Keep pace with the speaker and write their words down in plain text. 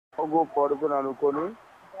బాగుపడుతుని అనుకొని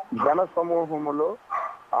జన సమూహములో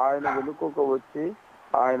ఆయన వెనుకకు వచ్చి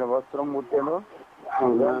ఆయన వస్త్రం ముట్టెను.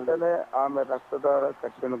 వెంటనే ఆమె రక్తధార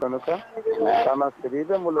కట్టెను కనుక తన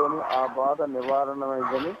శరీరములోని ఆ బాధ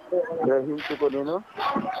నివారణమైందని గ్రహించుకొనిను.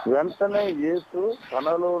 వెంటనే యేసు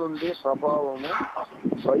తనలో నుండి ప్రభావము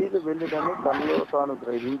బయలు వెళ్ళిదని తనలో తాను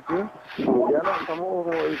గ్రహించి జన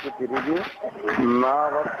సమూహం వైపు తిరిగి నా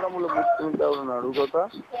వస్త్రములు ముట్టుకుంటామని అడుగుక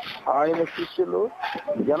ఆయన శిష్యులు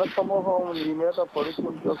జన సమూహం నీ మీద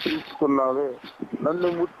పడుకుంటూ తీసుకున్నావే, నన్ను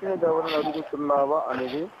ముట్టినది ఎవరిని అడుగుతున్నావా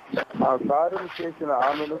అనేది ఆ కార్యం చేసిన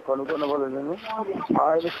ఆమెను కనుగొనవలనని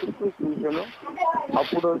ఆయన చుట్టూ చూసెను.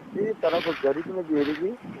 అప్పుడు వచ్చి తనకు జరిగినది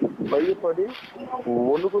ఎరిగి భయపడి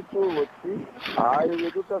వణుకుతూ వచ్చి ఆయన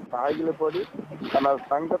ఎదుట సాగిలపడి తన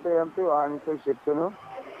సంగతి అంటూ ఆయనతో చెప్పెను.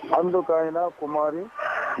 అందుకైన కుమారి,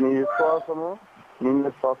 నీ విశ్వాసము నిన్ను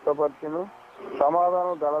స్వస్థపరిచెను,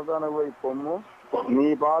 సమాధానం గలదానవై పొమ్ము, నీ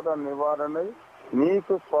బాధ నివారణై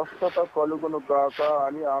నీకు స్వస్థత కలుగును కాక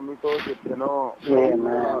అని ఆమెతో చెప్పాను.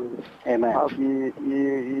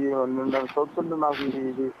 నాకు చూస్తుంటే నాకు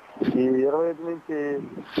ఇది ఈ 25 నుంచి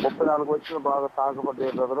 34 వచ్చిన బాగా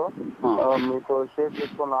తాకపడ్డాయి బ్రదరు. మీతో షేర్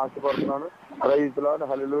చేసుకొని ఆశపడుతున్నాను. రైతులాడు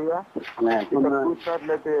హల్లెలూయా. ఇక్కడ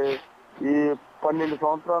చూసినట్లయితే ఈ 12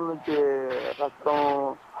 సంవత్సరాల నుంచి రక్తం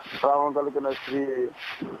స్రావం కలిగిన స్త్రీ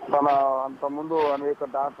తన అంత ముందు అనేక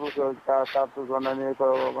డాక్టర్స్ అనేక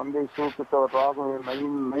మంది చూపితో రోగం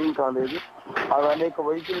నయం కాలేదు. అది అనేక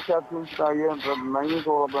వైద్యుల శాఖ నుంచి నయం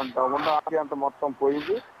కావాలంట ఉన్న అంత మొత్తం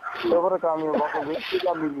పోయింది. చివరికి ఆమె ఒక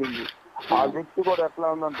వ్యక్తిగా మిగిలింది. ఆ వ్యక్తి కూడా ఎట్లా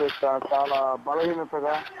ఉందంటే చాలా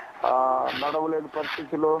బలహీనతగా నడవలేని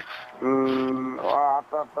పరిస్థితిలో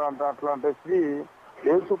అట్లాంటి స్త్రీ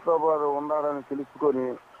యేసు ప్రభువు ఉన్నాడని తెలుసుకొని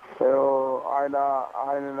ఆయన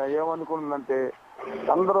ఏమనుకుంటుందంటే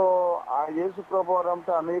అందరూ ఆ యేసు ప్రభువు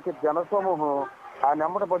అంటే అనేక జనసమూహం ఆయన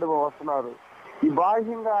ఎమ్మటపడి వస్తున్నారు. ఈ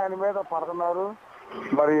బాహ్యంగా ఆయన మీద పడుతున్నారు.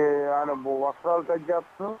 మరి ఆయన వస్త్రాలు టచ్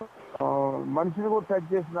చేస్తున్నారు, మనిషిని కూడా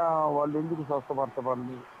టచ్ చేసిన వాళ్ళు ఎందుకు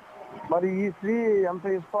స్వస్థపరచబడింది. మరి ఈ స్త్రీ ఎంత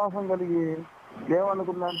విశ్వాసం కలిగి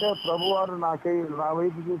ఏమనుకుందంటే ప్రభువారు నా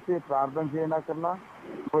వైపు చూసి ప్రార్థన చేయనక్కర్లా,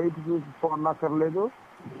 వైపు చూసి చూడనక్కర్లేదు,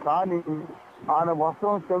 కానీ ఆయన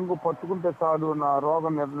వస్త్రం చెంగు పట్టుకుంటే చాలు నా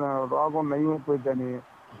రోగం నయమైపోయిందని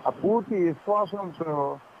ఆ పూర్తి విశ్వాసంతో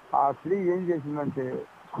ఆ స్త్రీ ఏం చేసిందంటే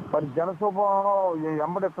మరి జనస్వభావం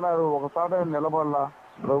ఎంబడెత్తున్నారు. ఒకసారి నిలబడలా,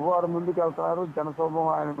 ప్రభువారు ముందుకు వెళ్తున్నారు,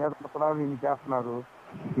 జనస్వభావం ఆయన మీద పడుతున్నారు, ఈయన చేస్తున్నారు.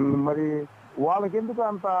 మరి వాళ్ళకెందుకు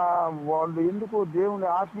అంత వాళ్ళు ఎందుకు దేవుని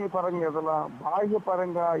ఆత్మీయ పరంగా ఎదలా బాహ్య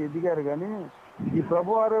పరంగా ఎదిగారు. కానీ ఈ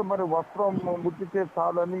ప్రభువారు మరి వస్త్రం ముట్టితే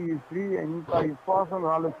చాలని ఈ స్త్రీ ఇంకా విశ్వాసం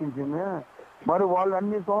ఆలోచించింది. మరి వాళ్ళు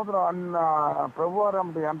అన్ని సంవత్సరాలు ప్రభువారు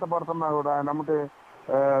ఎంత పడుతున్నా కూడా ఆయన అమ్మటే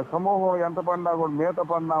సమూహం ఎంత పడినా కూడా మేత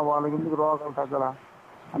పడినా వాళ్ళకి ఎందుకు రోగాలు తగ్గల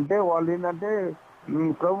అంటే వాళ్ళు ఏంటంటే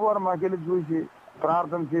ప్రభువారు మాకెళ్ళి చూసి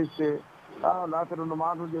ప్రార్థన చేస్తే లేకపోతే 2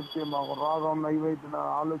 మాటలు చెప్తే మాకు రోగం నయమైతున్న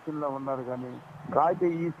ఆలోచనలో ఉన్నారు. కానీ అయితే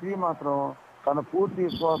ఈ స్త్రీ మాత్రం తన పూర్తి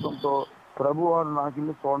విశ్వాసంతో ప్రభువారు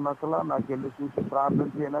నాకెళ్ళి చూడనక్కర్లా, నాకెళ్ళి చూసి ప్రార్థన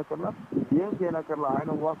చేయనక్కర్లా, ఏం చేయనక్కర్లా,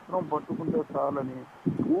 ఆయన వస్త్రం పట్టుకుంటే చాలని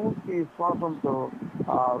పూర్తి విశ్వాసంతో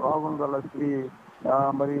ఆ రోగం గల స్త్రీ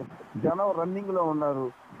మరి జనం రన్నింగ్ లో ఉన్నారు.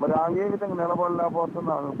 మరి ఆమె ఏ విధంగా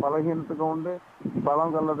నిలబడలేకపోతున్నా ఆమె బలహీనతగా ఉండే బలం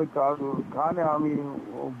గలది కాదు. కానీ ఆమె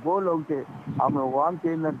గోల్ ఒకటే, ఆమె వాంతి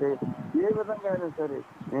ఏంటంటే ఏ విధంగా అయినా సరే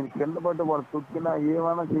నేను కింద పట్టి వాడు తొక్కినా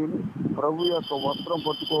ఏమైనా చేయని ప్రభు యొక్క వస్త్రం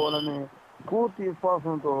పట్టుకోవాలని పూర్తి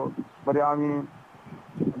విశ్వాసంతో మరి ఆమె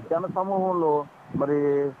జన సమూహంలో మరి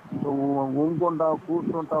వంగుంటా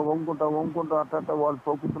వంగుంటా అట్ట వాళ్ళు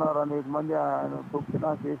తొక్కుతున్నారు. అనేక మంది ఆయన తొక్కినా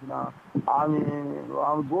చేసిన ఆమె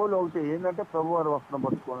గోల్ ఒకటి ఏంటంటే ప్రభువారి వస్త్రం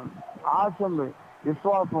పట్టుకోవాలని ఆశ ఉంది,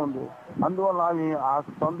 విశ్వాసం ఉంది. అందువల్ల ఆమె ఆ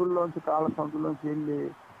కాళ్ళ సందుల్లోంచి వెళ్ళి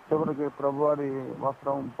చివరికి ప్రభువారి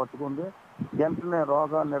వస్త్రం పట్టుకుంది. వెంటనే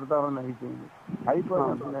రోగాలు నిర్ధారణ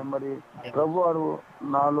అయిపోయిన మరి ప్రభువారు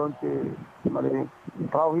నాలోంచి మరి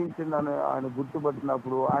ప్రవహించిందని ఆయన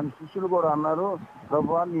గుర్తుపట్టినప్పుడు ఆయన శిష్యులు కూడా అన్నారు,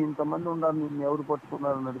 ప్రభువారిని ఇంతమంది ఉండాలి, నిన్ను ఎవరు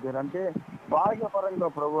పట్టుకున్నారని అడిగారు. అంటే బాహ్య పరంగా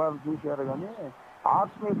ప్రభువారు చూశారు కానీ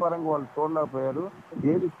ఆత్మీయ పరంగా వాళ్ళు చూడలేకపోయారు.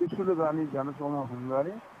 ఏది శిష్యులు కానీ జనసమూహం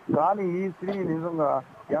కానీ ఈ స్త్రీ నిజంగా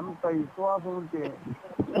ఎంత విశ్వాసం ఉంటే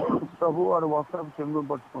ప్రభువారు వస్త్రం చెంగు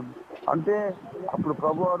పట్టుకుంది. అంటే అప్పుడు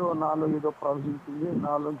ప్రభువారు నాలో ఏదో ప్రవహించింది,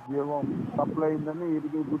 నాలో జీవం సప్లై అయిందని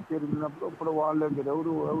గుర్తెరిగినప్పుడు ఇప్పుడు వాళ్ళ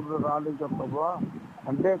ఎవరు రాలేదు ప్రభువా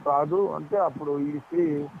అంటే కాదు. అంటే అప్పుడు ఈ స్త్రీ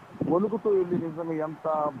వణుకుతూ వెళ్ళి నిజంగా ఎంత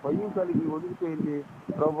భయం కలిగి వణుకుతూ వెళ్ళి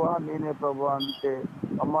ప్రభువా నేనే ప్రభువా అంటే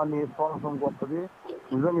అమ్మ నీ విశ్వాసం గొప్పది,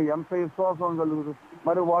 నిజంగా ఎంత విశ్వాసం కలుగుతుంది.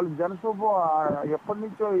 మరి వాళ్ళు జనసమూహం ఎప్పటి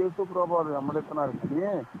నుంచో యేసు ప్రభువుని వెంబడిస్తున్నారు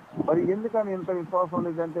కానీ మరి ఎందుకని ఇంత విశ్వాసం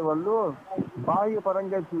లేదంటే వాళ్ళు బాహ్య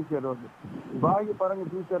పరంగా చూశారు. వాళ్ళు బాహ్య పరంగా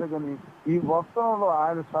చూశారు కానీ ఈ వస్త్రంలో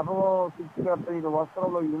ఆయన సర్వ సృష్టికర్త ఈ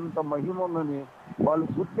వస్త్రంలో ఇంత మహిమ ఉందని వాళ్ళు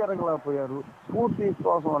గుర్తెరగలేకపోయారు. పూర్తి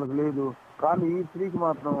విశ్వాసం వాళ్ళకి లేదు. కానీ ఈ స్త్రీకి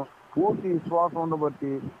మాత్రం పూర్తి విశ్వాసం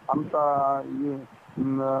ఉండబట్టి అంత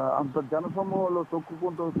అంత జనసమూహంలో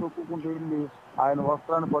తొక్కుకుంటూ వెళ్ళి ఆయన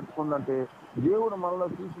వస్త్రాన్ని పట్టుకుందంటే దేవుడు మనలో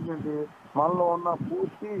చూసిందంటే మనలో ఉన్న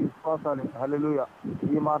పూర్తి విశ్వాసాన్ని. హల్లెలూయా.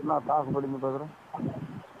 ఈ మాట నాకు తాకబడింది బ్రదర్.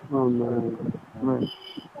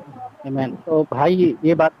 तो भाई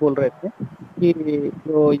ये बात बोल रहे थे कि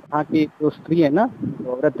जो यहाँ की जो स्त्री है ना, जो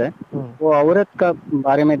औरत है, वो औरत का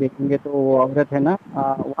बारे में देखेंगे तो वो औरत है ना,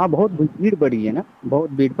 वहाँ बहुत भीड़ बढ़ी है ना, बहुत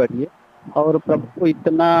भीड़ बढ़ी है और प्रभु को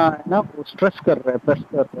इतना है ना वो स्ट्रेस कर रहे हैं, प्रेस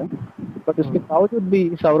कर रहे हैं, बट उसके बावजूद भी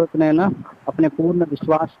इस औरत ने ना अपने पूर्ण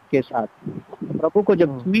विश्वास के साथ प्रभु को जब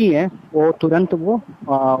छुई है वो तुरंत वो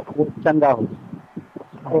चंगा हो।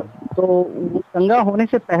 तो वो चंगा होने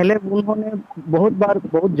से पहले उन्होंने बहुत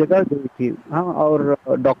जगह गई थी, हाँ, और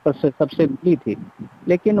डॉक्टर से सबसे मिली थी,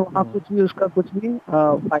 लेकिन वहाँ उसका कुछ भी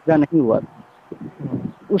फायदा नहीं हुआ।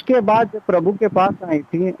 उसके बाद जब प्रभु के पास आई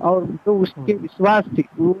थी और जो उसके विश्वास थी,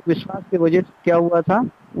 वो विश्वास की वजह से क्या हुआ था,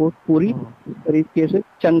 वो पूरी तरीके से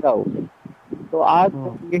चंगा हो गई। तो आज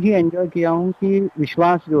यही एंजॉय किया हूँ कि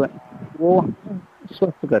विश्वास जो है वो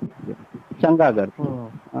स्वस्थ करती है, चंगा करती है।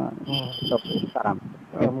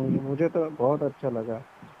 मुझे तो बहुत अच्छा लगा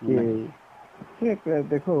कि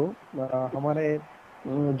देखो हमारे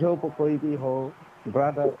जो कोई भी हो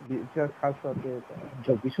ब्रदर, खास करके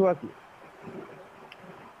जो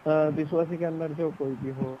विश्वासी के अंदर जो कोई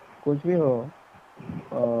भी हो, कुछ भी हो,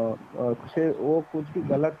 वो कुछ भी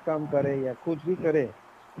गलत काम करे या कुछ भी करे,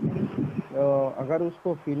 अगर उसको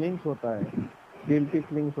फीलिंग्स होता है, गिल्टी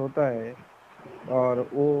फीलिंग्स होता है, और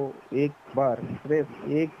वो एक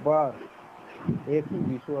ही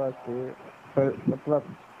विश्वास से, मतलब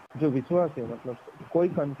जो विश्वास है, मतलब कोई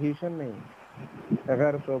कंफ्यूजन नहीं,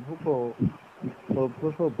 अगर प्रभु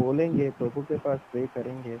को बोलेंगे, प्रभु के पास प्रे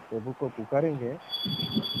करेंगे, प्रभु को पुकारेंगे,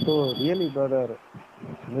 तो रियली ब्रदर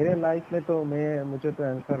मेरे लाइफ में तो मुझे तो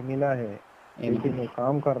आंसर मिला है, लेकिन मैं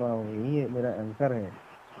काम कर रहा हूँ, यही मेरा आंसर है,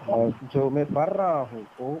 और जो मैं पढ़ रहा हूँ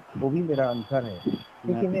वो भी मेरा आंसर है,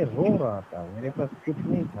 क्योंकि मैं रो रहा था, मेरे पास कुछ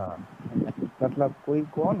नहीं था, मतलब कोई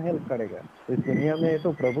कौन हेल्प करेगा इस दुनिया में? तो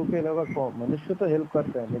प्रभु के अलावा मनुष्य तो हेल्प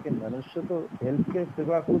करता है, लेकिन मनुष्य तो हेल्प के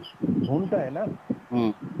सिवा कुछ ढूंढता है ना,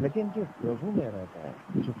 लेकिन जो प्रभु में रहता है,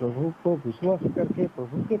 जो प्रभु को विश्वास करके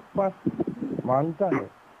प्रभु के पास मांगता है,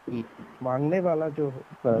 मांगने वाला जो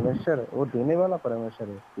परमेश्वर है वो देने वाला परमेश्वर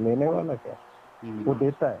है, लेने वाला क्या वो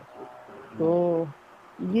देता है। तो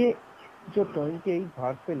ये जो 28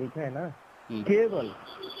 भाग पे लिखा है ना, केवल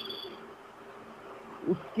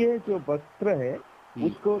उसके जो वस्त्र है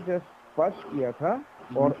उसको जस्ट स्पर्श किया था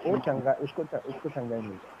और वो चंगा, उसको चंगाई मिल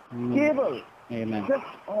गया, केवल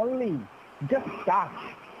just only just touch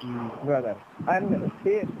brother and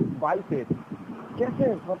faith, by faith. कैसे?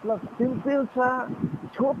 मतलब सिंपल सा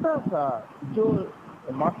छोटा सा जो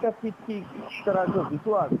मास्टर पीस की तरह जो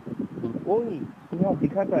विश्वास, वो ही यहाँ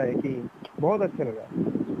दिखाता है कि बहुत अच्छा लगा।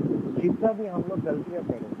 जितना भी हम लोग गलतियाँ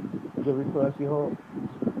करें, जो विश्वासी हो,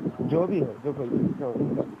 जो भी हो, जो कोई हो,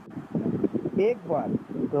 एक बार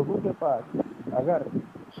प्रभु के पास अगर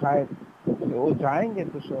शायद वो जाएंगे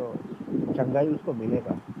तो चंगाई उसको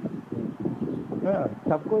मिलेगा,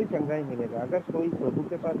 सबको ही चंगाई मिलेगा। अगर कोई प्रभु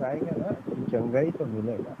के पास आएगा ना, चंगाई तो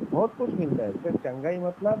मिलेगा, बहुत कुछ मिलता है। सिर्फ चंगाई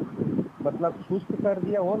मतलब सुस्त कर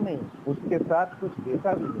दिया वो नहीं, उसके साथ कुछ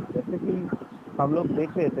ऐसा भी है, जैसे कि हम लोग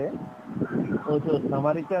देख रहे थे वो जो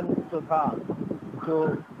सामरियन जो था, जो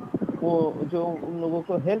उन लोगों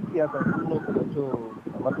को हेल्प किया था, उन लोगों को जो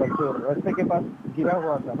मतलब जो रास्ते के पास गिरा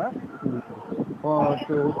हुआ था ना, और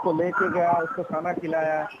तो उसको लेके गया, उसको खाना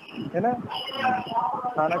खिलाया, है ना,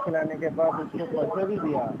 खाना खिलाने के बाद उसको पैसे भी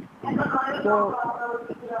दिया। तो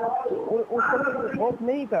उस समय होप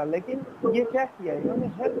नहीं था, लेकिन ये क्या किया, इन्होंने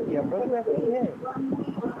हेल्प किया। प्रभु ऐसे ही है,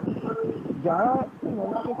 जहाँ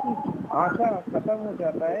मनुष्य की आशा खत्म हो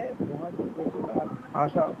जाता है वहाँ से प्रभु का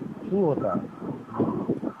आशा शुरू होता है।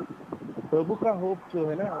 प्रभु का होप जो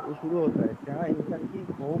है ना वो शुरू होता है जहाँ इंसान की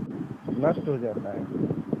होप नष्ट हो जाता है।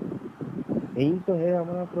 यही तो है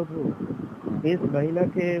हमारा प्रभु। इस महिला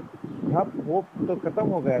के सब होप तो खत्म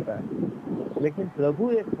हो गया था, लेकिन प्रभु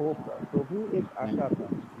एक होप था, प्रभु एक आशा था,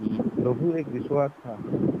 प्रभु एक विश्वास था,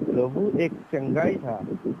 प्रभु एक चंगाई था,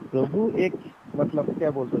 प्रभु एक मतलब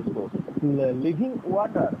क्या बोलते हैं उसको, living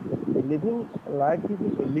water, living life,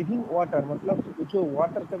 living water मतलब जो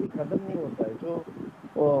वाटर कभी खत्म नहीं होता है, जो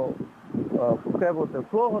क्या बोलते हैं,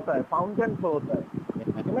 फ्लो होता है, फाउंटेन फ्लो होता है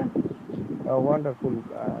ना. Wonderful.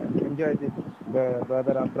 Enjoy this,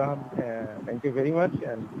 brother Abraham. Thank you very much,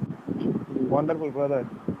 and wonderful brother.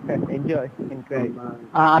 Enjoy in Christ.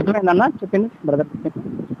 అర్థమైందన్నా చెప్పింది బ్రదర్.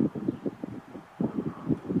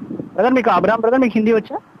 బ్రదర్ మీకు అబ్రాహం బ్రదర్ మీకు హిందీ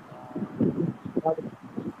వచ్చా?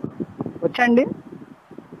 వచ్చండి.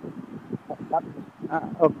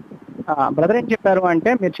 బ్రదర్ ఏం చెప్పారు అంటే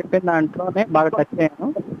మీరు చెప్పిన దాంట్లోనే బాగా టచ్ అయ్యాను.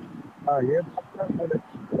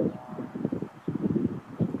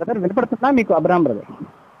 బ్రదర్ వినపడుతుందా మీకు అబ్రాహం బ్రదర్?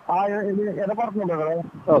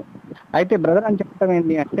 అయితే బ్రదర్ అని చెప్పడం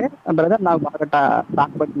ఏంటి అంటే, బ్రదర్ నాకు బాగా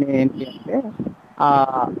తాకబట్టిన ఏంటి అంటే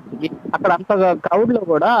అక్కడ అంత క్రౌడ్ లో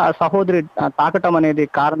కూడా ఆ సహోదరి తాకటం అనేది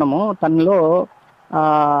కారణము తనలో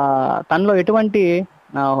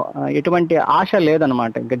ఎటువంటి ఆశ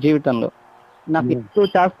లేదనమాట. ఇంకా జీవితంలో నాకు ఎక్కువ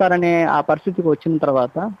చేస్తారనే ఆ పరిస్థితికి వచ్చిన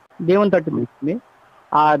తర్వాత దేవుని తట్టు తీసింది.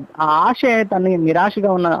 ఆ ఆశ తనని నిరాశగా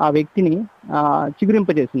ఉన్న ఆ వ్యక్తిని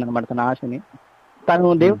చిగురింపజేసింది అనమాట. తన ఆశని తను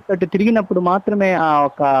దేవుని తట్టు తిరిగినప్పుడు మాత్రమే ఆ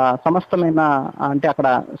ఒక సమస్తమైన అంటే అక్కడ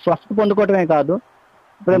స్వస్థ పొందుకోవటమే కాదు,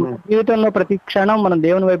 జీవితంలో ప్రతి క్షణం మనం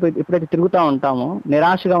దేవుని వైపు ఎప్పుడైతే తిరుగుతూ ఉంటామో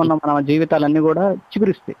నిరాశగా ఉన్న మన జీవితాలన్నీ కూడా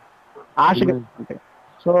చిగురిస్తాయి, ఆశగా ఉంటాయి.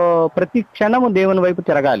 సో ప్రతి క్షణము దేవుని వైపు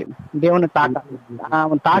తిరగాలి, దేవుని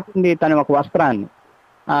తాకింది తన ఒక వస్త్రాన్ని.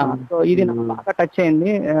 సో ఇది నాకు బాగా టచ్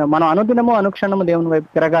అయింది. మనం అనుదినము అనుక్షణము దేవుని వైపు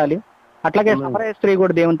తిరగాలి. అట్లాగే సమరయ స్త్రీ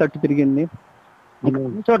కూడా దేవుని తట్టు తిరిగింది.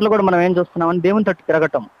 అన్ని చోట్ల కూడా మనం ఏం చూస్తున్నామని దేవుని తట్టు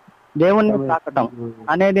తిరగటం, దేవుణ్ణి తాకటం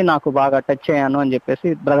అనేది నాకు బాగా టచ్ అయ్యాను అని చెప్పేసి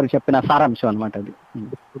బ్రదర్ చెప్పిన సారాంశం అనమాట అది.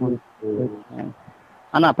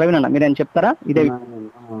 అన్న ప్రవీణ్ అన్న మీరేం చెప్తారా? ఇదే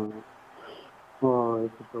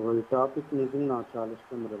టాపిక్ నిజంగా నాకు చాలా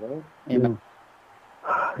ఇష్టం బ్రదర్.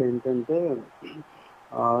 ఏంటంటే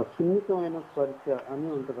సున్నితమైన స్పర్శ అని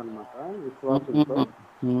ఉంటది అనమాట విశ్వాసంతో.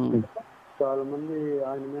 చాలా మంది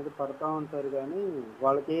ఆయన మీద పడతా ఉంటారు కానీ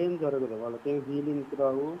వాళ్ళకేం జరగదు, వాళ్ళకేం హీలింగ్స్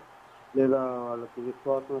రావు, లేదా వాళ్ళకి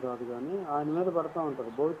విశ్వాసం రాదు, కానీ ఆయన మీద పడతా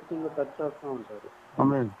ఉంటారు, భౌతికంగా టచ్ చేస్తూ ఉంటారు.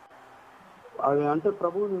 అది అంటే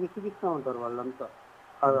ప్రభువుని విసిగిస్తూ ఉంటారు వాళ్ళంతా.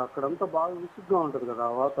 అది అక్కడంతా బాగా విసుగ్గా ఉంటది కదా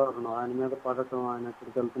ఆ వాతావరణం, ఆయన మీద పడటం, ఆయన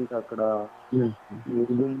ఎక్కడికి వెళ్తుంటే అక్కడ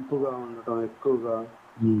గుంపుగా ఉండటం ఎక్కువగా,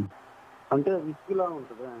 అంటే విసుగులా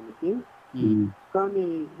ఉంటది ఆయనకి. కానీ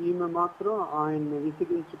ఈమె మాత్రం ఆయన్ని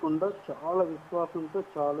విసిగించకుండా చాలా విశ్వాసంతో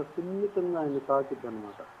చాలా సున్నితంగా ఆయన తాకిద్ది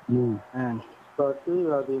అనమాట. కాబట్టి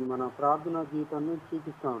అది మన ప్రార్థనా జీవితాన్ని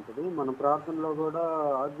చూపిస్తూ ఉంటది. మన ప్రార్థనలో కూడా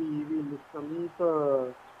అది ఇవి లిస్ట్ అంతా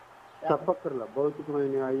చెప్పక్కర్లా,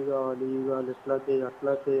 భౌతికమైన అవి కావాలి ఇవి కావాలి ఎట్లా చేయి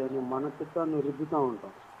అట్లా చేయి అని మన చిత్తాన్ని రుద్దుతూ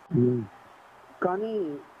ఉంటాం. కానీ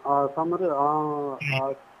ఆ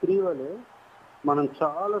స్త్రీ వలె మనం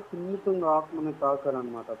చాలా సున్నితంగా ఆత్మని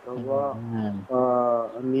తాకాలన్నమాట. ప్రభువా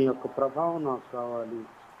నీ యొక్క ప్రభావం నాకు కావాలి,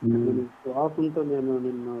 నేను శ్వాసంతో నేను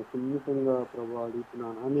నిన్ను సున్నితంగా ప్రభు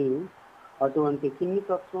అడుగుతున్నాను అని అటువంటి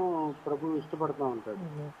సున్నితత్వం ప్రభు ఇష్టపడతా ఉంటాడు.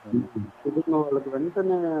 నిజంగా వాళ్ళకి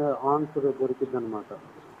వెంటనే ఆన్సర్ దొరికింది అనమాట.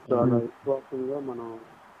 చాలా విశ్వాసంగా మనం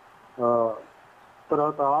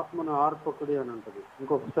తర్వాత ఆత్మను ఆర్పకుడి అని ఉంటది.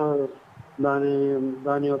 ఇంకొకసారి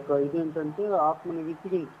దాని యొక్క ఇదేంటంటే ఆత్మని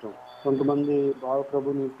విసిగించడం. కొంతమంది బాగా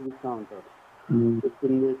ప్రభుని విసిగిస్తూ ఉంటారు,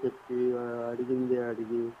 చెప్పిందే చెప్పి అడిగిందే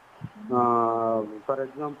అడిగి. ఫర్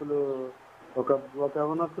ఎగ్జాంపుల్ ఒక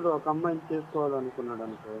యవనస్తుడు ఒక అమ్మాయిని చేసుకోవాలనుకున్నాడు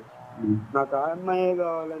అనుకో, నాకు ఆ అమ్మాయే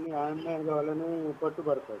కావాలని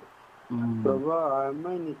పట్టుబడతాడు. ప్రభు ఆ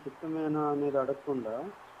అమ్మాయి నీ చిత్తమేనా అనేది అడగకుండా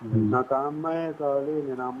నాకు ఆ అమ్మాయే కావాలి,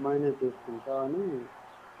 నేను ఆ అమ్మాయినే చేసుకుంటా అని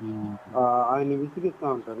ఆయన విసిగిస్తూ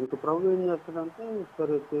ఉంటారు. ఇంకా ప్రభు ఏం చేస్తాడంటే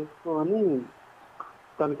సరే చేసుకో అని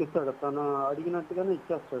తనకిస్తాడు, తను అడిగినట్టుగానే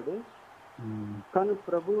ఇచ్చేస్తాడు. కానీ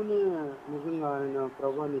ప్రభువుని నిజంగా ఆయన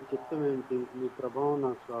ప్రభు నీ చిత్తం ఏంటి, నీ ప్రభావం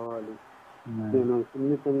నాకు కావాలి, నేను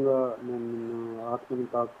సున్నితంగా నేను నిన్ను ఆత్మని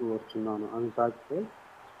తాకు వస్తున్నాను అని తాకితే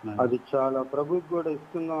అది చాలా ప్రభుకి కూడా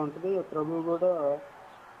ఇష్టంగా ఉంటది. ప్రభు కూడా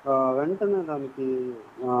వెంటనే దానికి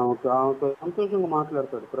సంతోషంగా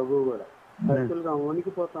మాట్లాడతాడు. ప్రభువు కూడా యాక్చువల్ గా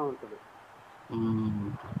వణికిపోతా ఉంటది.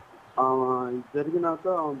 జరిగినాక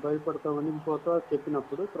భయపడతా వణికిపోతా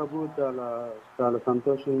చెప్పినప్పుడు ప్రభువు చాలా చాలా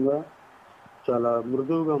సంతోషంగా చాలా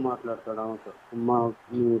మృదువుగా మాట్లాడతాడు ఆమెతో, మా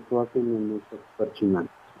విశ్వాసం నేను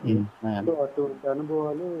పరిచిందని. సో అటువంటి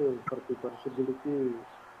అనుభవాలు ప్రతి పరిశుద్ధుడికి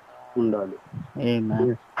ఉండాలి.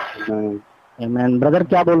 ब्रदर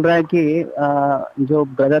क्या बोल रहा है कि जो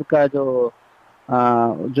ब्रदर का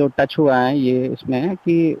जो टच हुआ है ये इसमें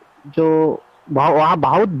कि जो वहाँ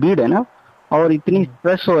बहुत भीड़ है ना, और इतनी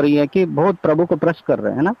प्रेस हो रही है कि बहुत प्रभु को प्रेस कर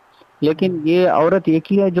रहे हैं ना, लेकिन ये औरत एक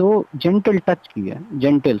ही है जो जेंटल टच की है,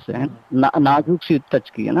 जेंटल से नाजुक सी टच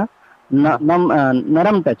की है ना,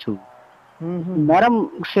 नरम टच हुई, नरम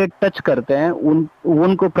से टच करते हैं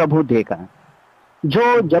उनको प्रभु देखा है। जो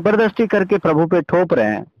जबरदस्ती करके प्रभु पे ठोप रहे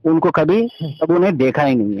हैं उनको कभी प्रभु ने देखा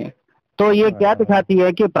ही नहीं है। तो ये क्या दिखाती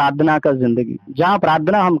है कि प्रार्थना का जिंदगी, जहाँ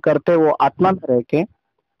प्रार्थना हम करते वो आत्मा में रह के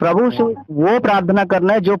प्रभु से वो प्रार्थना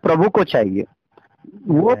करना है जो प्रभु को चाहिए,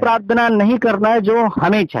 वो प्रार्थना नहीं करना है जो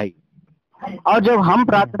हमें चाहिए। और जब हम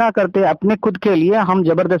प्रार्थना करते हैं अपने खुद के लिए, हम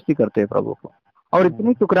जबरदस्ती करते हैं प्रभु को और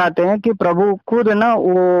इतनी टुकराते हैं कि प्रभु खुद ना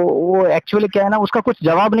वो एक्चुअली क्या है ना, उसका कुछ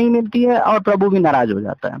जवाब नहीं मिलती है और प्रभु भी नाराज हो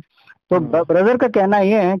जाता है। तो ब्रदर का कहना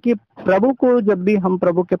ये है कि प्रभु को जब भी हम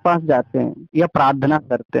प्रभु के पास जाते हैं या प्रार्थना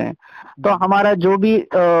करते हैं तो हमारा जो भी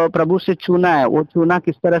प्रभु से चुना है वो चुना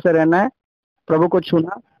किस तरह से रहना है, प्रभु को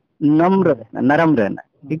चुना नम्र रहना, नरम रहना है,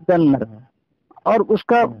 एकदम नरम, और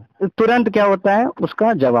उसका तुरंत क्या होता है,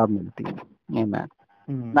 उसका जवाब मिलती है।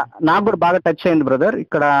 నాకు కూడా బాగా టచ్ అయింది బ్రదర్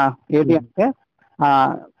ఇక్కడ ఏంటి అంటే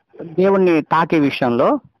దేవుణ్ణి తాకే విషయంలో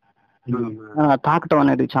తాకటం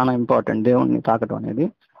అనేది చాలా ఇంపార్టెంట్. దేవుణ్ణి తాకటం అనేది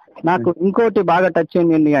నాకు ఇంకోటి బాగా టచ్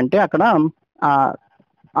అయింది ఏంటి అంటే అక్కడ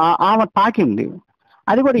ఆమె తాకింది,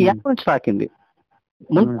 అది కూడా వెనక నుంచి తాకింది,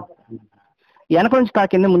 ముందు వెనక నుంచి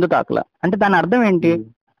తాకింది, ముందు తాకల. అంటే దాని అర్థం ఏంటి,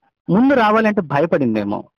 ముందు రావాలంటే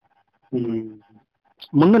భయపడిందేమో,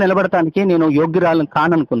 ముందు నిలబడటానికి నేను యోగ్యురాలను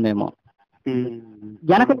కాననుకుందేమో,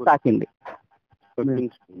 వెనక తాకింది,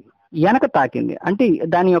 వెనక తాకింది. అంటే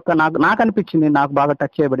దాని యొక్క నాకు అనిపించింది, నాకు బాగా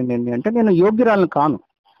టచ్ చేయబడింది ఏంటి అంటే నేను యోగ్యురాలను కాను.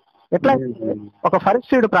 ఎట్లా ఒక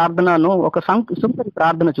ఫరిసీయుడు ప్రార్థనను, ఒక సుంకరి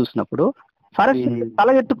ప్రార్థన చూసినప్పుడు ఫరిసీయుడు తల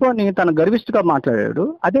ఎత్తుకొని తను గర్విష్ఠుగా మాట్లాడాడు,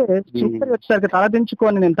 అదే సుంకరి వచ్చేసరికి తల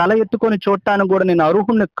దించుకొని నేను తల ఎత్తుకొని చూడటానికి కూడా నేను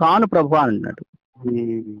అర్హుణ్ణి కాను ప్రభు అన్నాడు.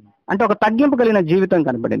 అంటే ఒక తగ్గింపు కలిగిన జీవితం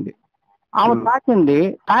కనబడింది. ఆమె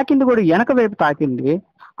తాకింది కూడా వెనక వైపు తాకింది,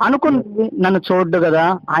 అనుకుంది నన్ను చూడ్డు కదా,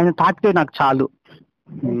 ఆయన తాకితే నాకు చాలు,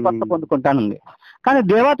 కొత్త పొందుకుంటానుంది. కానీ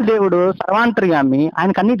దేవాతి దేవుడు సర్వాంతర్యామి,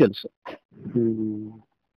 ఆయనకు అన్నీ తెలుసు.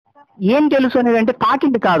 ఏం తెలుసు అనేది అంటే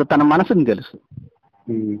తాకింది కాదు, తన మనసుని తెలుసు.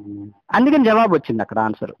 అందుకని జవాబు వచ్చింది అక్కడ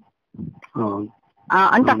ఆన్సర్.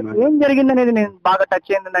 అంటే అక్కడ ఏం జరిగింది అనేది నేను బాగా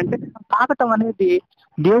టచ్ అయిందంటే, తాకటం అనేది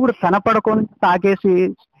దేవుడు కనపడకొని తాకేసి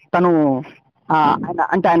తను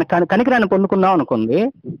ఆయన కనికరాన్ని పొందుకుందాం అనుకుంది.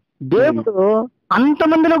 దేవుడు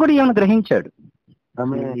అంతమందిలో కూడా ఏమైనా గ్రహించాడు.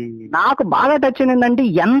 నాకు బాగా టచ్ ఏంటంటే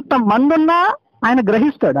ఎంత మంది ఉన్నా ఆయన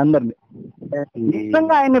గ్రహిస్తాడు అందరిని.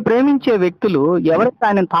 నిజంగా ఆయన్ని ప్రేమించే వ్యక్తులు ఎవరైతే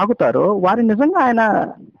ఆయన తాకుతారో వారు నిజంగా ఆయన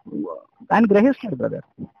గ్రహిస్తాడు బ్రదర్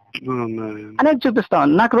అనేది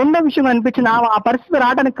చూపిస్తాం. నాకు రెండో విషయం అనిపించింది, ఆ పరిస్థితి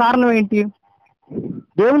రావడానికి కారణం ఏంటి,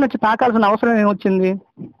 దేవుని వచ్చి తాకాల్సిన అవసరం ఏమొచ్చింది,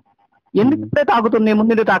 ఎందుకు ఇప్పుడే తాకుతుంది,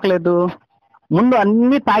 ముందు తాకలేదు. ముందు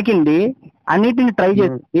అన్ని తాకింది, అన్నిటిని ట్రై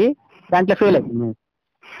చేసి దాంట్లో ఫెయిల్ అయింది.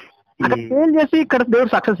 అక్కడ ఫెయిల్ చేసి ఇక్కడ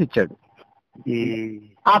దేవుడు సక్సెస్ ఇచ్చాడు.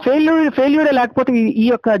 ఆ ఫెయిల్యూరే లేకపోతే ఈ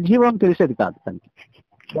యొక్క జీవం తెలిసేది కాదు తనకి.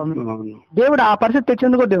 దేవుడు ఆ పరిస్థితి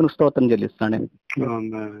తెచ్చేందుకు దేవునికి స్తోత్రం చెల్లిస్తున్నాను.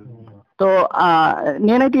 సో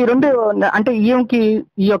నేనైతే ఈ రెండు, అంటే ఈమెకి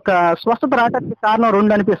ఈ యొక్క స్వస్థత రావడానికి కారణం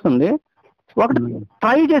రెండు అనిపిస్తుంది. ఒకటి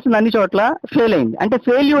ట్రై చేసింది అన్ని చోట్ల, ఫెయిల్ అయింది, అంటే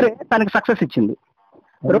ఫెయిల్యూరే తనకి సక్సెస్ ఇచ్చింది.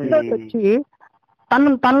 రెండోది వచ్చి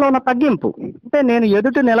తనలో ఉన్న తగ్గింపు, అంటే నేను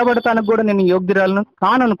ఎదుటి నిలబడటానికి కూడా నేను యోగ్యురాలను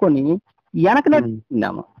కాననుకొని వెనకనే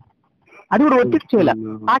తిన్నాము. అది కూడా ఒత్తిడి చేయలే,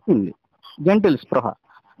 తాకింది, జెంటిల్ స్పృహ.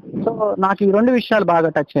 సో నాకు ఈ రెండు విషయాలు బాగా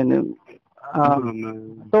టచ్ అయింది.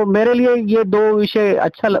 तो मेरे लिए ये दो विषय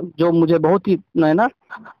अच्छा जो मुझे बहुत ही है ना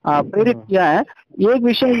प्रेरित किया है. एक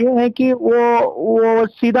विषय ये है कि वो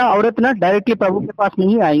सीधा औरत ना डायरेक्टली प्रभु के पास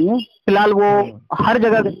नहीं आई है. फिलहाल वो हर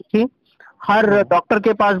जगह गई थी, हर डॉक्टर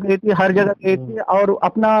के पास गई थी, हर जगह गई थी और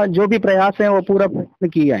अपना जो भी प्रयास है वो पूरा प्रयत्न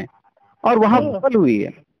किया है और वहाँ विफल हुई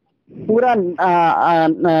है. पूरा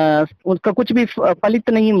उसका कुछ भी फलित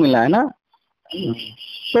नहीं मिला है ना.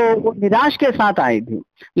 तो वो निराश के साथ आई थी,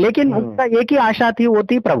 लेकिन उसका एक ही आशा थी, वो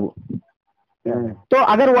थी प्रभु. तो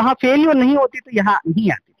अगर वहाँ फेलियर नहीं होती तो यहाँ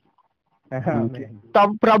नहीं आती.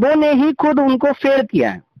 तब प्रभु ने ही खुद उनको फेल किया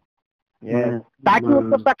है ताकि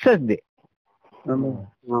उनको सक्सेस दे.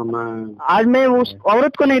 आज मैं उस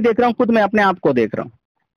औरत को नहीं देख रहा हूँ, खुद मैं अपने आप को देख रहा हूँ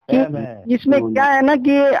कि इसमें क्या है ना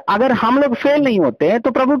कि अगर हम लोग फेल नहीं होते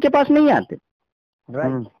तो प्रभु के पास नहीं आते.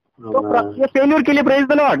 तो ये फेल्यूर के लिए प्रेज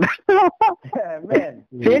द लॉर्ड.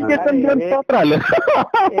 फेल के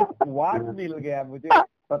वार्ड मिल गया मुझे,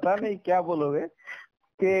 पता नहीं क्या बोलोगे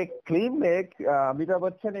कि फिल्म में अमिताभ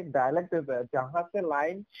बच्चन एक डायलॉग देता है, जहाँ से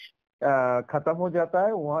लाइन खत्म हो जाता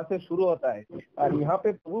है वहाँ से शुरू होता है, और यहाँ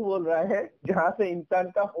पे प्रभु बोल रहा है जहाँ से इंसान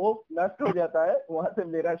का होप नष्ट हो जाता है वहाँ से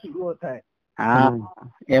मेरा शुरू होता है.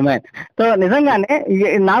 तो నిజంగానే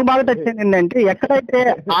నాకు బాగా టచ్ ఏంటంటే ఎక్కడైతే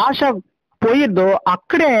ఆశ పోయిద్దో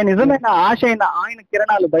అక్కడే నిజమైన ఆశ అయిన ఆయన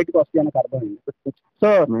కిరణాలు బయటకు వస్తాయి నాకు అర్థమైంది. సో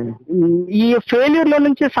ఈ ఫెయిల్యూర్ లో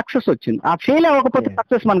నుంచి సక్సెస్ వచ్చింది. ఆ ఫెయిల్ అవ్వకపోతే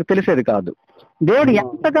సక్సెస్ మనకు తెలిసేది కాదు. దేవుడు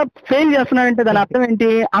ఎంతగా ఫెయిల్ చేస్తున్నాడంటే దాని అర్థం ఏంటి,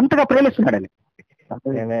 అంతగా ప్రేమిస్తున్నాడని.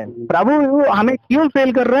 प्रभु हमें क्यों फेल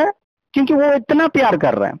कर रहा है, क्योंकि वो इतना प्यार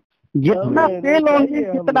कर रहा है. जितना फेल होंगे,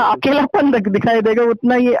 जितना अकेलापन दिखाई देगा,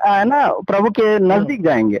 उतना ही है ना प्रभु के नजदीक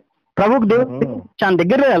जाएंगे. ప్రభుకి దేవుడు చాలా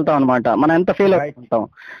దగ్గరే వెళ్తాం అనమాట మనం ఎంత ఫెయిల్ అవుతుంటాం.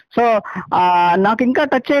 సో నాకు ఇంకా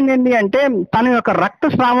టచ్ అయింది ఏంటి అంటే తన యొక్క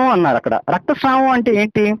రక్తస్రావం అన్నారు. అక్కడ రక్తస్రావం అంటే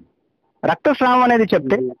ఏంటి, రక్తస్రావం అనేది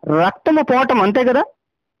చెప్తే రక్తము పోవటం అంతే కదా.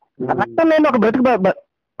 రక్తం లేని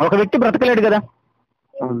ఒక వ్యక్తి బ్రతకలేడు కదా.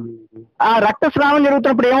 ఆ రక్తస్రావం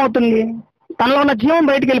జరుగుతున్నప్పుడు ఏమవుతుంది, తనలో ఉన్న జీవం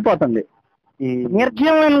బయటికి వెళ్ళిపోతుంది,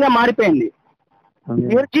 నిర్జీవంగా మారిపోయింది.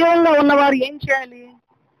 నిర్జీవంగా ఉన్నవారు ఏం చేయాలి,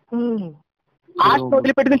 ఆశ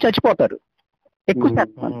వదిలిపెట్టుకుని చచ్చిపోతారు ఎక్కువ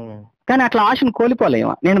శాతం. కానీ అట్లా ఆశను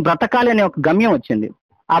కోల్పోలేమా, నేను బ్రతకాలి అనే ఒక గమ్యం వచ్చింది.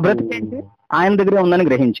 ఆ బ్రతికేంటి ఆయన దగ్గరే ఉందని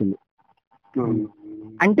గ్రహించింది.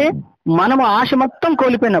 అంటే మనము ఆశ మొత్తం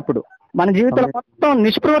కోల్పోయినప్పుడు, మన జీవితంలో మొత్తం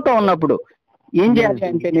నిష్పృహత ఉన్నప్పుడు ఏం చేయాలి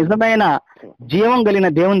అంటే నిజమైన జీవం కలిగిన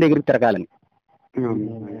దేవుని దగ్గరికి తిరగాలని.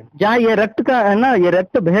 जहाँ ये रक्त का है ना, ये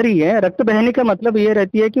रक्त बह रही है, रक्त बहने का मतलब ये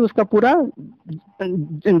रहती है कि उसका पूरा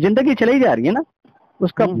जिंदगी चली जा रही है ना,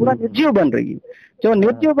 उसका पूरा निर्जीव बन रही है. जो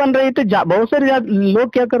निर्जीव बन रही है तो बहुत सारे लोग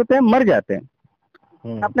क्या करते हैं, मर जाते हैं,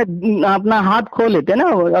 अपना हाथ खो लेते हैं ना,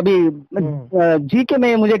 अभी जी के में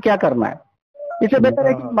मुझे क्या करना है, इससे बेहतर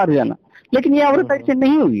है कि मर जाना. लेकिन ये औरत ऐसे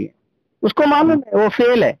नहीं हुई है, उसको मालूम है वो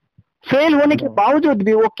फेल है. फेल होने के बावजूद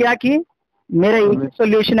भी वो क्या की, मेरा एक ही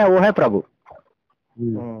सोल्यूशन है, वो है प्रभु.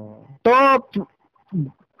 तो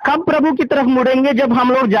कब प्रभु की तरफ मुड़ेंगे, जब हम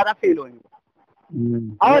लोग ज्यादा फेल होंगे.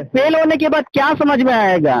 और फेल होने के बाद क्या समझ में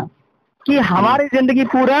आएगा कि हमारी जिंदगी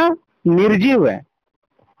पूरा निर्जीव है,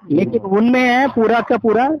 लेकिन उनमें है पूरा का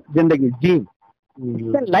पूरा जिंदगी जीव.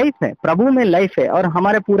 लाइफ है, प्रभु में लाइफ है, और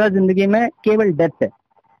हमारे पूरा जिंदगी में केवल डेथ है.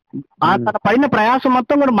 తన పడిన ప్రయాసం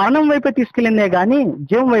మొత్తం కూడా మరణం వైపు తీసుకెళ్ళిందే కానీ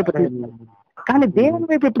జీవం వైపు తీసుకెళ్ళింది. కానీ దేవుని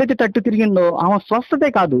వైపు ఎప్పుడైతే తట్టు తిరిగిందో ఆమె స్వస్థతే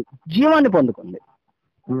కాదు జీవాన్ని పొందుకుంది.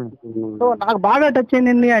 సో నాకు బాగా టచ్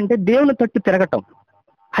అయింది అంటే దేవుని తట్టు తిరగటం,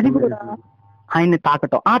 అది కూడా ఆయన్ని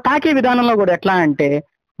తాకటం. ఆ తాకే విధానంలో కూడా ఎట్లా అంటే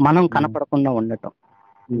మనం కనపడకుండా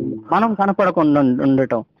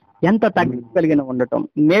ఉండటం, ఎంత తగ్గించగలిగిన ఉండటం.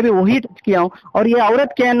 మేబీ वही टच किया हूं. और ये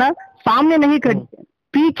औरत क्या है ना, सामने नहीं खड़ी है,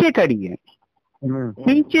 पीछे खड़ी है.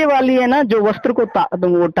 पीछे वाली है ना जो वस्त्र को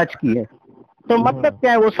वो टच की है. तो मतलब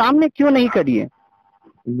क्या है, वो सामने क्यों नहीं खड़ी है,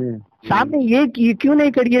 सामने ये क्यों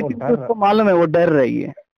नहीं खड़ी है, क्योंकि उसको मालूम है वो डर रही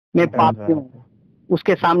है, मैं पापी हूँ,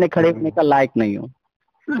 उसके सामने खड़े होने का लायक नहीं हूँ.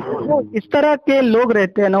 तो इस तरह के लोग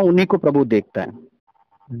रहते हैं ना, उन्हीं को प्रभु देखता है.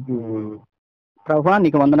 ప్రభా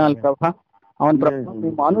నీకు వందనాలు ప్రభా. అవును ప్రభా,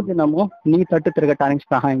 మేము అనుదినము నీ తట్టు తిరగటానికి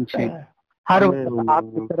సహాయం చేయండి. हर वक्त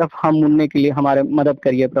आपकी तरफ हम मुड़ने के लिए हमारे मदद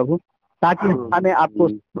करिए प्रभु, ताकि हमें आपको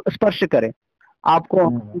स्पर्श करे, आपको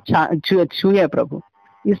छुए प्रभु,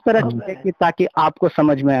 इस तरह छुए कि ताकि आपको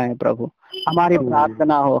समझ में आए प्रभु. हमारी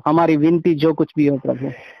प्रार्थना हो, हमारी विनती जो कुछ भी हो प्रभु,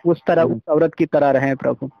 उस तरह उस औरत की तरह रहे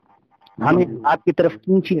प्रभु. हमें आपकी तरफ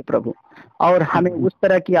खींचिए प्रभु, और हमें उस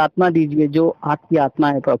तरह की आत्मा दीजिए जो आपकी आत्मा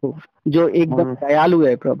है प्रभु, जो एकदम दयालु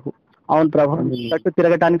है प्रभु. అవును ప్రభు, తట్టు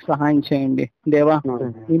తిరగటానికి సహాయం చేయండి దేవా.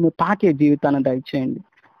 నిన్ను తాకే జీవితాన్ని దయచేయండి,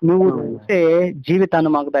 నువ్వు చూసే జీవితాన్ని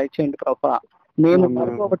మాకు దయచేయండి ప్రభా. మేము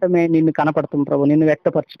పడుకోవటమే నిన్ను కనపడతాం ప్రభు, నిన్ను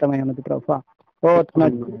వ్యక్తపరచటమే అన్నది ప్రభా. ఓ తన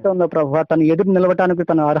జీవితంలో ప్రభా తను ఎదురు నిలవటానికి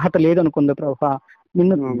తన అర్హత లేదనుకుంది ప్రభా,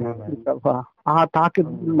 నిన్ను ప్రభా ఆ తాకి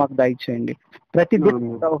మాకు దయచేయండి. ప్రతి దినం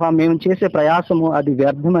ప్రభా మేము చేసే ప్రయాసము అది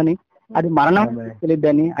వ్యర్థమని, అది మరణం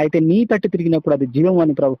తెలియదని, అయితే నీ తట్టు తిరిగినప్పుడు అది జీవం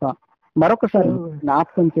అని ప్రభా మరొకసారి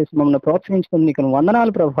జ్ఞాపకం చేసి మమ్మల్ని ప్రోత్సహించుకుని నీకు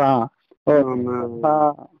వందనాలు ప్రభా.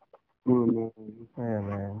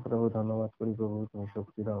 প্রভু ধন্যবাদ করি প্রভু, তুমি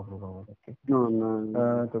শক্তি দাও প্রভু আমাদেরকে,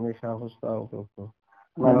 তুমি সাহস দাও প্রভু,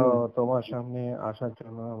 তোমার সামনে আসার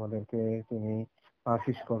জন্য আমাদেরকে তুমি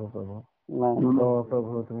আশীষ করো প্রভু. তো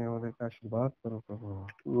প্রভু তুমি আমাদেরকে আশীর্বাদ করো প্রভু,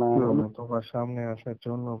 তোমার সামনে আসার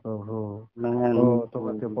জন্য প্রভু,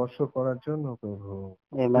 তোমাকে বর্ষ করার জন্য প্রভু.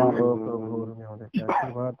 প্রভু তুমি আমাদেরকে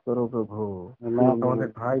আশীর্বাদ করো প্রভু, আমাদের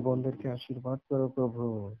ভাই বোনদেরকে আশীর্বাদ করো প্রভু,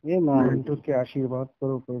 হিন্দুকে আশীর্বাদ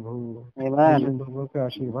করো প্রভু, হিন্দুকে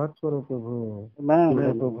আশীর্বাদ করো প্রভু.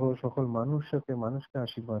 প্রভু সকল মানুষকে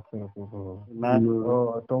আশীর্বাদ করো প্রভু, ও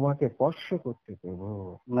তোমাকে স্পর্শ করতে প্রভু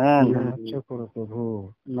সাহায্য করো প্রভু.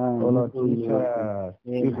 Jesus,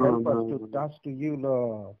 you help us to touch to you,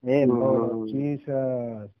 Lord. Lord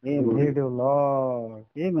Jesus, we need you, Lord.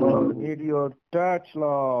 Lord, we need your touch,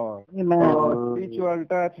 Lord. Lord, spiritual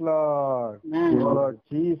touch, Lord. Lord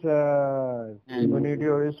Jesus, we need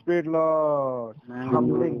your spirit, Lord.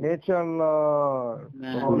 Humbling nature, Lord.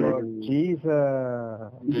 Lord Jesus.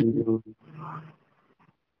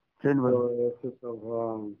 చేయండి ఓ brother. యేసు ప్రభా,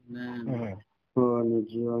 ఓ నీ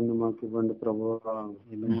జీవాన్ని మాకు ఇవ్వండి ప్రభా.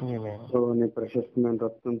 ఓ నీ ప్రశస్తమైన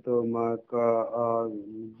రక్తంతో మా యొక్క ఆ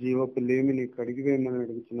జీవపు లేమిని కడిగివేయమని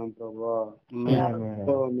అడుగుతున్నాం ప్రభా.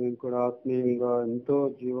 ఓ మేము కూడా ఆత్మీయంగా ఎంతో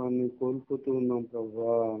జీవాన్ని కోల్పోతూ ఉన్నాం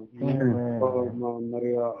ప్రభా. ఓ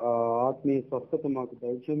మరి ఆ ఆత్మీయ స్వస్థత మాకు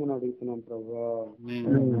దయచేయమని అడుగుతున్నాం ప్రభా.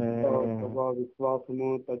 ఓ ప్రభా, విశ్వాసము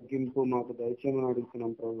తగ్గింపు మాకు దయచేయమని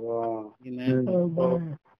అడుగుతున్నాం ప్రభా.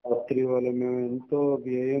 ఆ స్త్రీ వల్ల మేము ఎంతో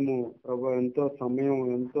వ్యయము ప్రభా, ఎంతో సమయం,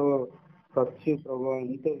 ఎంతో ఖర్చు ప్రభా,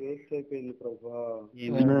 ఎంతో వేస్ట్ అయిపోయింది ప్రభా.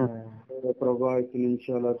 ప్రభా ఇక్కడి నుంచి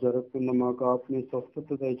అలా జరగకుండా మాకు ఆత్మీయ స్వస్థత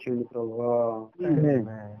దయచేయండి ప్రభా.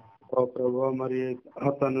 ఓ ప్రభా, మరి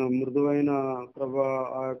తను మృదువైన ప్రభా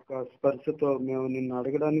ఆ యొక్క స్పర్శతో మేము నిన్ను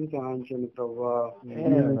అడగడానికి సహాయం చేయండి ప్రభా.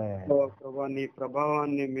 ఓ ప్రభా, నీ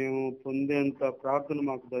ప్రభావాన్ని మేము పొందేంత ప్రార్థన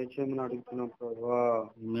మాకు దయచేయమని అడుగుతున్నాం ప్రభా.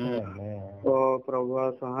 ఓ ప్రభా,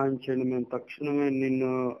 సహాయం చేయండి. మేము తక్షణమే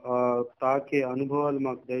నిన్ను తాకే అనుభవాలు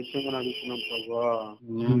మాకు దయచేయమని అడుగుతున్నాం ప్రభా.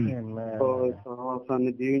 ఓ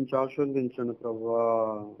సహవాసాన్ని దీవించి ఆశీర్వదించండి ప్రభా.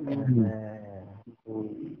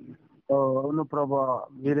 అవును ప్రభా,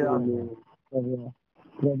 మీరే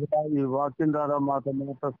ప్రభా, ఈ వాక్యం ద్వారా మాతో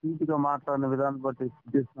సూటిగా మాట్లాడిన విధానం బట్టి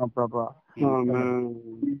చేస్తున్నాం ప్రభా. ఈ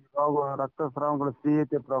రక్తస్రావం కూడా స్త్రీ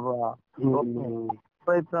అయితే ప్రభా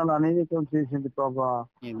ప్రయత్నాలు అనేకం చేసింది ప్రభా.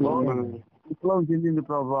 విప్లవం చెందింది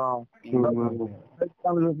ప్రభా.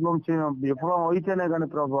 ప్రయత్నాలు విప్లవం అయితేనే కానీ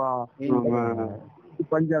ప్రభా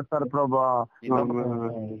పనిచేస్తారు ప్రభా.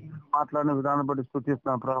 మాట్లాడిన విధానం బట్టి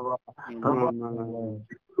స్థుతిస్తున్నాం ప్రభా.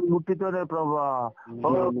 ముట్టితోనే ప్రభా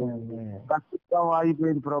ఖచ్చితంగా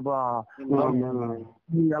ఆగిపోయింది ప్రభా.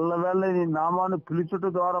 ఎల్లవేళ నీ నామాన్ని పిలుచుట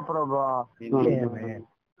ద్వారా ప్రభా,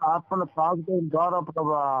 ఆత్మను తాగుటం ద్వారా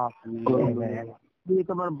ప్రభా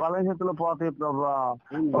అనేకమైన బలహీనతలు పోతాయి ప్రభా.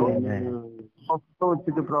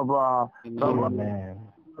 వచ్చింది ప్రభా.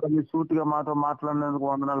 మీ సూటిగా మాతో మాట్లాడినందుకు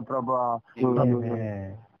వందనాలు ప్రభా.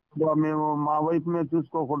 మేము మా వైపు మేము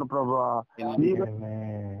చూసుకోకుండా ప్రభా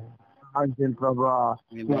ప్రభా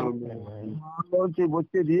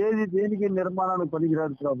వచ్చేది ఏది దేనికి నిర్మాణానికి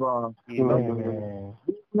పనికిరాదు ప్రభా.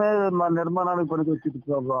 మా నిర్మాణానికి పనికి వచ్చింది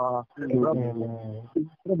ప్రభా.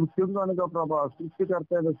 సింగానుగా ప్రభా,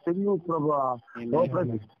 సృష్టికర్త సింగు ప్రభా,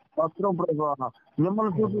 వస్త్రం ప్రభా,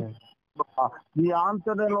 మిమ్మల్ని చూపి నీ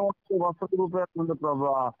ఆంతర్యంలో వస్త్ర రూపాయలు ఉంది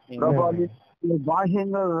ప్రభా. ప్రభా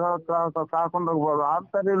బాహ్యంగా కాకుండా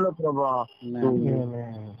ఆంతర్యంలో ప్రభా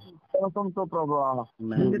కోసంతో ప్రభా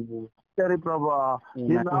ప్రభా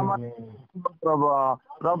నీ నామాన్ని ప్రభా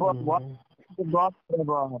ప్రభా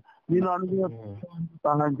ప్రభా నేను అనుభవం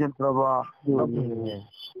సహాయం చేయండి ప్రభా.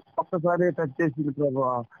 ఒక్కసారి టచ్ చేసింది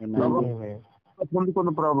ప్రభా.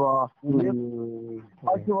 పొందుకున్న ప్రభా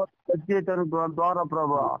టచ్ చేయటానికి ద్వారా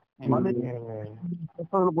ప్రభా మళ్ళీ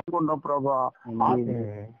పొందుకుంటాం ప్రభా.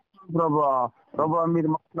 ప్రభా ప్రభా మీరు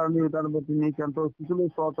మాట్లాడిన దాన్ని బట్టి నీకెంతో స్థితులు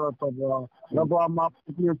స్తోత్రాలు ప్రభా. ప్రభా మా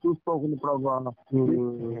మేము చూసుకోకుండా ప్రభా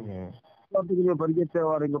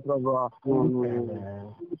పరిగెత్తేవారు ఇంకా ప్రభా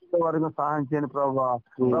వారికి సహాయం చేయని ప్రభా.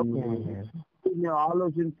 మేము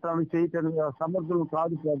ఆలోచించడానికి చేయటానికి సమర్థులు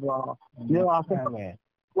కాదు ప్రభా. మేము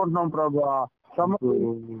అనుకుంటున్నాం ప్రభా. సమర్థులు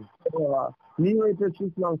నీవైతే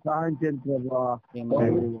చూసినావు సహాయం చేయని ప్రభా.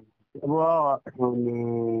 ప్రభా